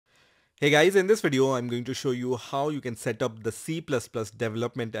Hey guys, in this video I'm going to show you how you can set up the C++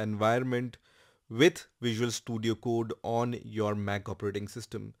 development environment with Visual Studio Code on your Mac operating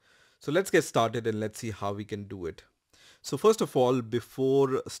system. So let's get started and let's see how we can do it. So first of all,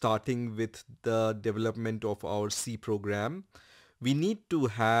 before starting with the development of our C program, we need to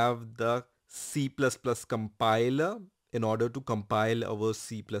have the C++ compiler in order to compile our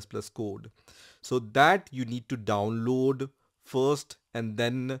C++ code. So that you need to download first, and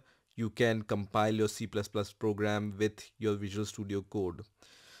then you can compile your C++ program with your Visual Studio Code.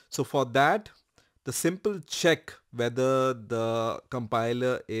 So for that, the simple check whether the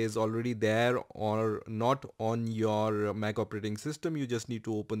compiler is already there or not on your Mac operating system, you just need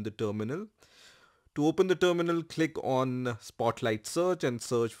to open the terminal. To open the terminal, click on Spotlight Search and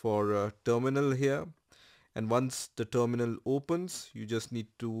search for terminal here. And once the terminal opens, you just need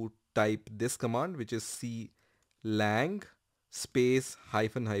to type this command, which is clang space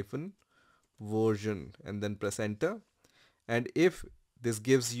hyphen hyphen version, and then press enter. And if this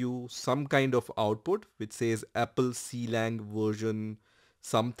gives you some kind of output which says Apple clang version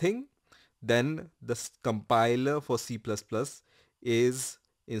something, then the compiler for C++ is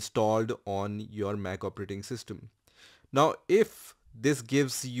installed on your Mac operating system. Now, if this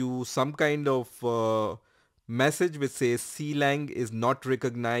gives you some kind of message which says clang is not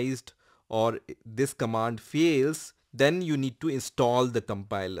recognized or this command fails, then you need to install the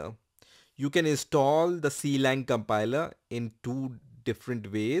compiler. You can install the clang compiler in two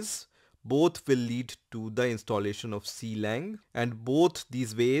different ways. Both will lead to the installation of clang, and both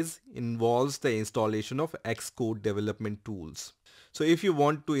these ways involves the installation of Xcode development tools. So if you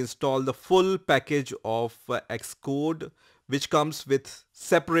want to install the full package of Xcode, which comes with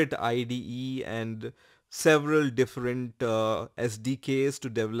separate IDE and several different SDKs to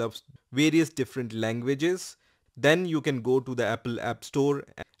develop various different languages, then you can go to the Apple App Store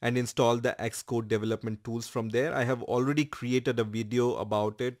and install the Xcode development tools from there. I have already created a video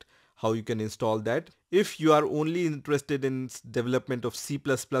about it, how you can install that. If you are only interested in development of C++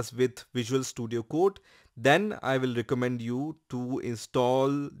 with Visual Studio Code, then I will recommend you to install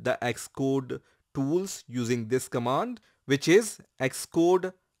the Xcode tools using this command, which is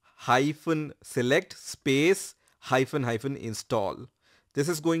xcode-select space hyphen hyphen install. This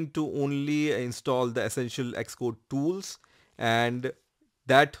is going to only install the essential Xcode tools, and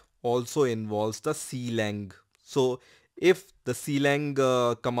that also involves the clang. So if the clang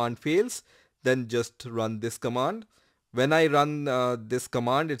command fails, then just run this command. When I run this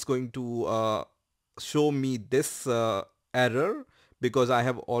command, it's going to show me this error because I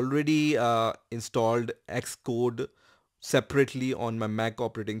have already installed Xcode separately on my Mac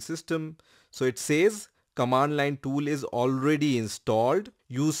operating system. So it says command line tool is already installed.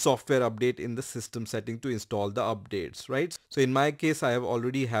 Use software update in the system setting to install the updates, right? So in my case, I have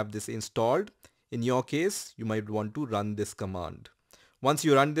already have this installed. In your case, you might want to run this command. Once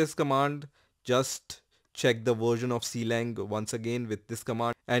you run this command, just check the version of clang once again with this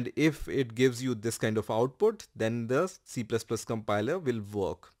command. And if it gives you this kind of output, then the C++ compiler will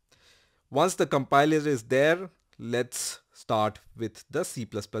work. Once the compiler is there, let's start with the C++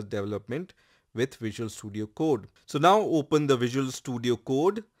 development with Visual Studio Code. So now open the Visual Studio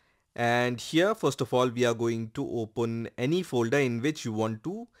Code, and here first of all we are going to open any folder in which you want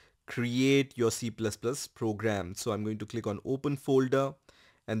to create your C++ program. So I'm going to click on open folder,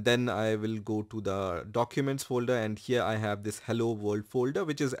 and then I will go to the documents folder, and here I have this hello world folder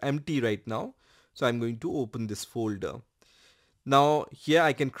which is empty right now. So I'm going to open this folder. Now here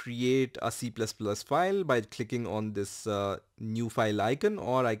I can create a C++ file by clicking on this new file icon,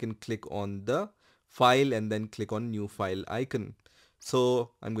 or I can click on the file and then click on new file icon.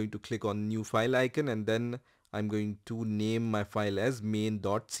 So I'm going to click on new file icon, and then I'm going to name my file as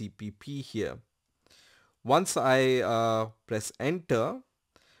main.cpp here. Once I press enter,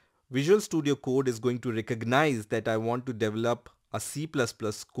 Visual Studio Code is going to recognize that I want to develop a C++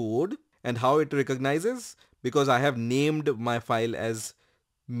 code. And how it recognizes? Because I have named my file as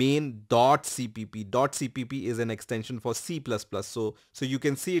main.cpp. .cpp is an extension for C++. So you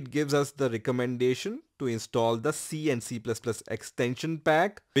can see it gives us the recommendation to install the C and C++ extension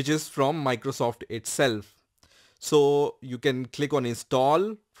pack, which is from Microsoft itself. So you can click on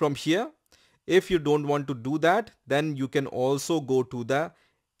install from here. If you don't want to do that, then you can also go to the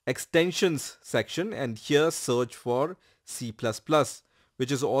extensions section and here search for C++, which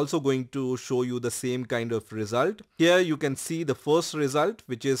is also going to show you the same kind of result. Here you can see the first result,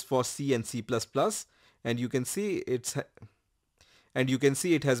 which is for C and C++, and you can see it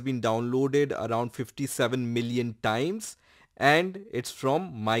has been downloaded around 57 million times, and it's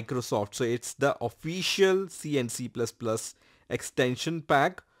from Microsoft. So it's the official C and C++ extension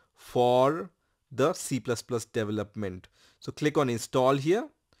pack for the C++ development. So click on install here,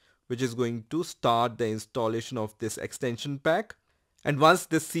 which is going to start the installation of this extension pack. And once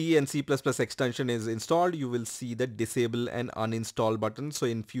this C and C++ extension is installed, you will see the disable and uninstall button. So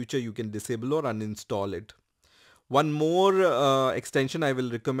in future you can disable or uninstall it. One more extension I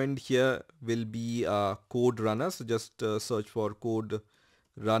will recommend here will be Code Runner. So just search for Code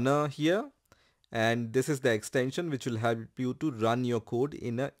Runner here. And this is the extension which will help you to run your code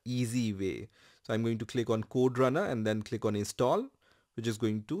in an easy way. So I'm going to click on Code Runner and then click on install, which is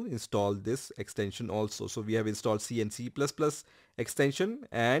going to install this extension also. So we have installed C and C++ extension,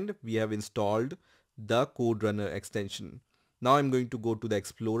 and we have installed the Code Runner extension. Now I'm going to go to the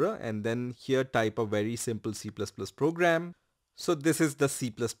Explorer and then here type a very simple C++ program. So this is the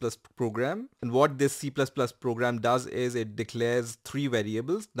C++ program, and what this C++ program does is it declares three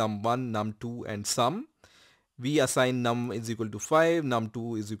variables, num1, num2 and sum. We assign num is equal to 5,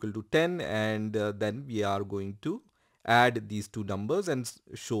 num2 is equal to 10, and then we are going to add these two numbers and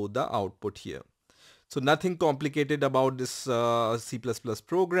show the output here. So nothing complicated about this C++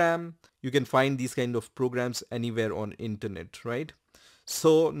 program. You can find these kind of programs anywhere on internet, right?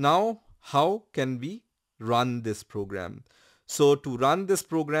 So now how can we run this program? So to run this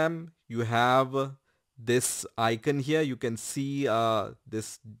program, you have this icon here. You can see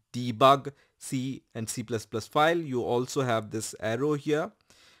this debug C and C++ file. You also have this arrow here.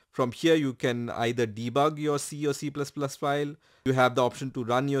 From here, you can either debug your C or C++ file. You have the option to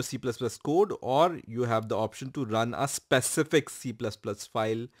run your C++ code, or you have the option to run a specific C++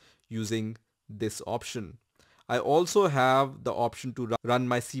 file using this option. I also have the option to run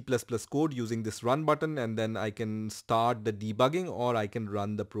my C++ code using this run button, and then I can start the debugging, or I can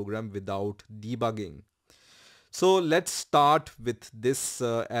run the program without debugging. So let's start with this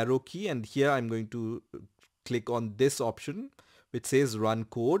arrow key, and here I'm going to click on this option which says run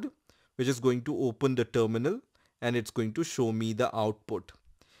code, which is going to open the terminal and it's going to show me the output.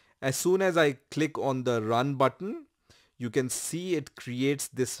 As soon as I click on the run button, you can see it creates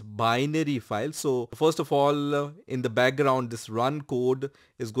this binary file. So first of all, in the background, this run code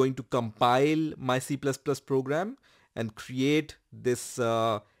is going to compile my C++ program and create this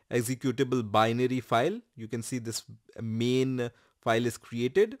executable binary file. You can see this main file is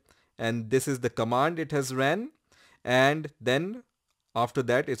created, and this is the command it has ran. And then after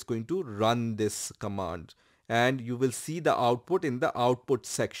that, it's going to run this command, and you will see the output in the output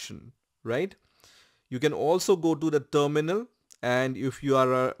section, right? You can also go to the terminal, and if you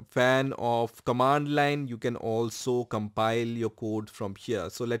are a fan of command line, you can also compile your code from here.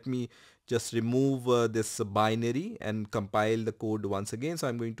 So let me just remove this binary and compile the code once again. So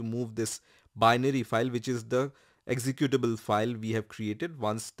I'm going to move this binary file, which is the executable file we have created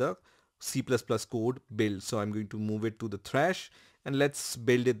once the C++ code builds. So I'm going to move it to the trash, and let's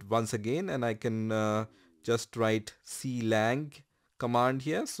build it once again. And I can just write clang command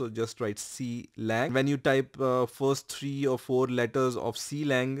here. So just write clang. When you type first 3 or 4 letters of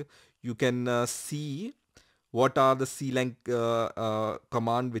clang, you can see what are the clang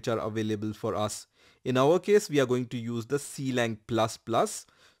command which are available for us. In our case, we are going to use the clang++.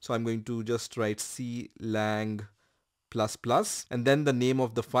 So I'm going to just write clang++, and then the name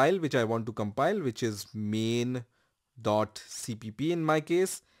of the file which I want to compile, which is main.cpp in my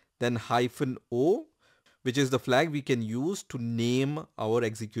case, then -o, which is the flag we can use to name our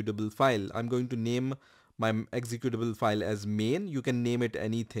executable file. I'm going to name my executable file as main. You can name it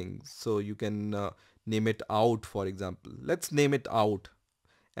anything. So you can name it out, for example. Let's name it out.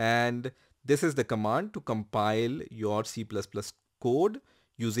 And this is the command to compile your C++ code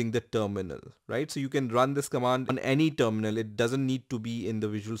using the terminal, right? So you can run this command on any terminal. It doesn't need to be in the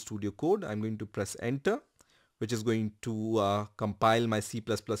Visual Studio Code. I'm going to press enter, which is going to compile my C++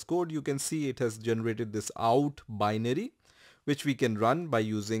 code. You can see it has generated this out binary, which we can run by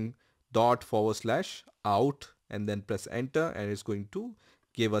using ./out and then press enter, and it's going to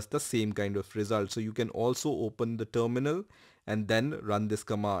give us the same kind of result. So you can also open the terminal and then run this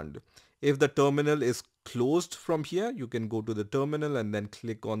command. If the terminal is closed from here, you can go to the terminal and then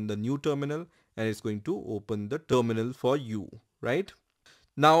click on the new terminal, and it's going to open the terminal for you, right?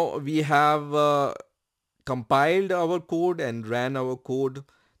 Now we have compiled our code and ran our code.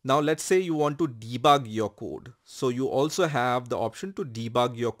 Now let's say you want to debug your code. So you also have the option to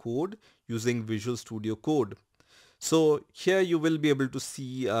debug your code using Visual Studio Code. So here you will be able to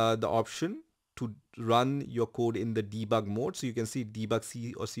see the option to run your code in the debug mode. So you can see debug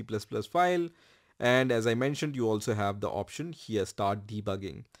C or C++ file. And as I mentioned, you also have the option here, start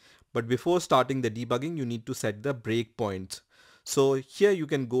debugging. But before starting the debugging, you need to set the breakpoint. So here you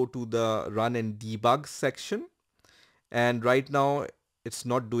can go to the run and debug section. And right now it's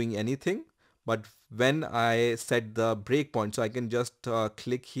not doing anything. But when I set the breakpoint, so I can just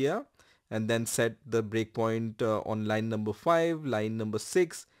click here and then set the breakpoint on line number 5, line number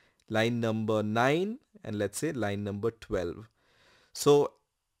 6, line number 9, and let's say line number 12. So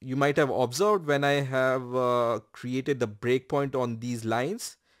you might have observed when I have created the breakpoint on these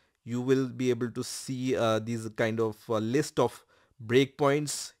lines, you will be able to see these kind of list of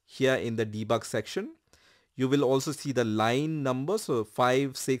breakpoints here in the debug section. You will also see the line numbers, so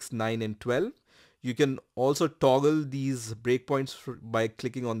 5, 6, 9, and 12. You can also toggle these breakpoints by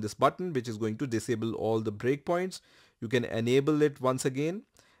clicking on this button, which is going to disable all the breakpoints. You can enable it once again,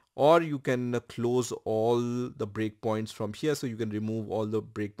 or you can close all the breakpoints from here. So you can remove all the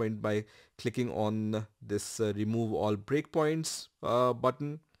breakpoint by clicking on this remove all breakpoints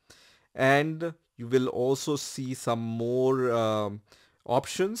button. And you will also see some more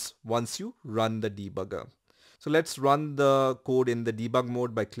options once you run the debugger. So let's run the code in the debug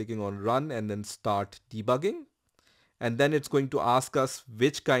mode by clicking on run and then start debugging. And then it's going to ask us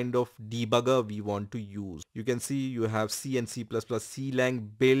which kind of debugger we want to use. You can see you have C and C++,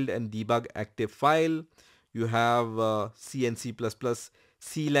 clang build and debug active file. You have C and C++,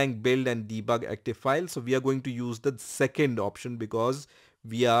 clang build and debug active file. So we are going to use the second option because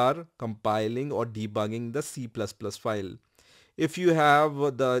we are compiling or debugging the C++ file. If you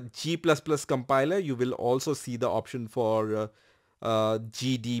have the G++ compiler, you will also see the option for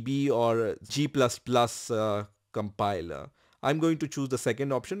GDB or G++ compiler. I'm going to choose the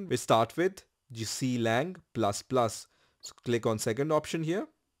second option. We start with clang++. So click on second option here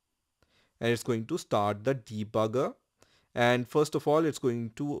and it's going to start the debugger. And first of all, it's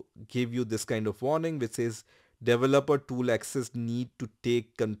going to give you this kind of warning which says developer tool access need to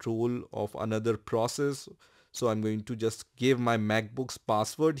take control of another process. So I'm going to just give my MacBook's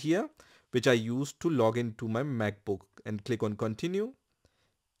password here, which I use to log into my MacBook, and click on continue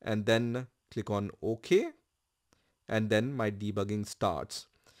and then click on OK. And then my debugging starts.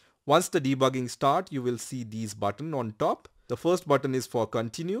 Once the debugging starts, you will see these buttons on top. The first button is for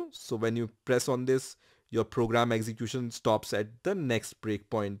continue. So when you press on this, your program execution stops at the next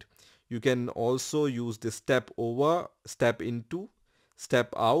breakpoint. You can also use this step over, step into,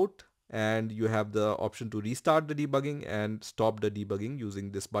 step out, and you have the option to restart the debugging and stop the debugging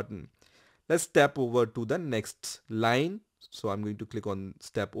using this button. Let's step over to the next line. So I'm going to click on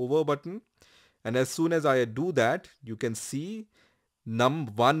step over button. And as soon as I do that, you can see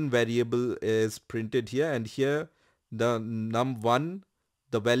num1 variable is printed here, and here the num1,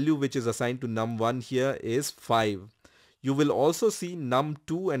 the value which is assigned to num1 here is 5. You will also see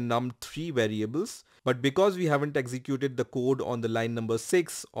num2 and num3 variables, but because we haven't executed the code on the line number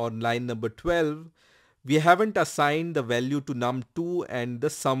 6 or line number 12, we haven't assigned the value to num2 and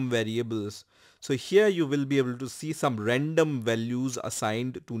the sum variables. So here you will be able to see some random values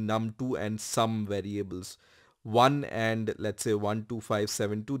assigned to num2 and sum variables. 1 and let's say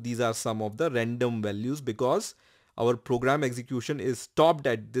 12572. These are some of the random values because our program execution is stopped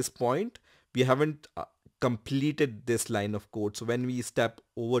at this point. We haven't completed this line of code. So when we step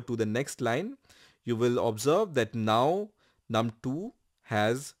over to the next line, you will observe that now num2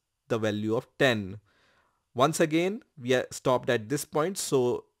 has the value of 10. Once again, we are stopped at this point.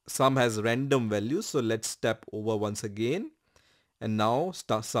 So sum has random values. So let's step over once again. And now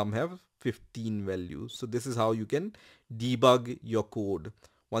sum have 15 values. So this is how you can debug your code.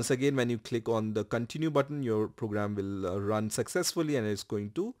 Once again, when you click on the continue button, your program will run successfully and it's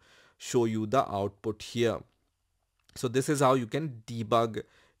going to show you the output here. So this is how you can debug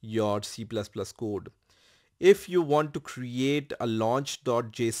your C++ code. If you want to create a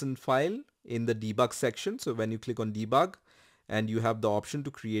launch.json file in the debug section, so when you click on debug and you have the option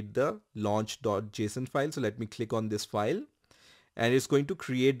to create the launch.json file. So let me click on this file and it's going to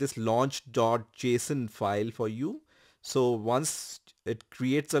create this launch.json file for you. So once it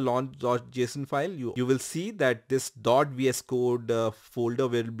creates a launch.json file, you will see that this .vs code folder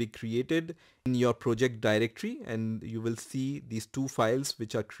will be created in your project directory, and you will see these two files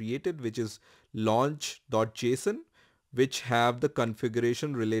which are created, which is launch.json, which have the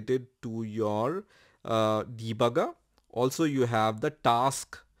configuration related to your debugger. Also you have the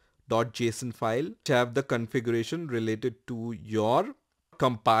task.json file which have the configuration related to your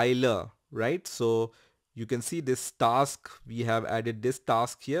compiler, right? So you can see this task, we have added this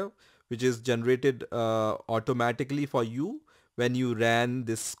task here, which is generated automatically for you when you ran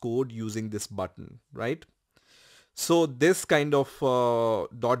this code using this button, right? So this kind of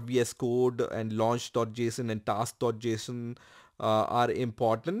 .vs code and launch.json and task.json are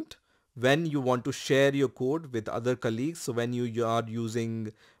important when you want to share your code with other colleagues. So when you are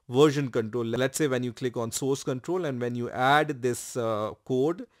using version control. Let's say when you click on source control and when you add this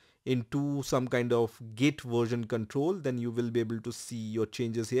code into some kind of git version control, then you will be able to see your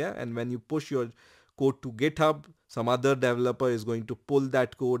changes here. And when you push your code to GitHub, some other developer is going to pull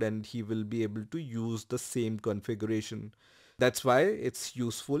that code and he will be able to use the same configuration. That's why it's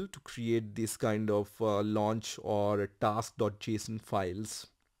useful to create this kind of launch or task.json files.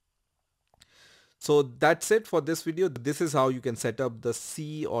 So that's it for this video. This is how you can set up the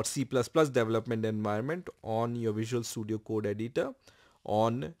C or C++ development environment on your Visual Studio Code editor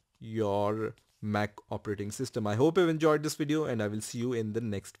on your Mac operating system. I hope you've enjoyed this video and I will see you in the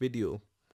next video.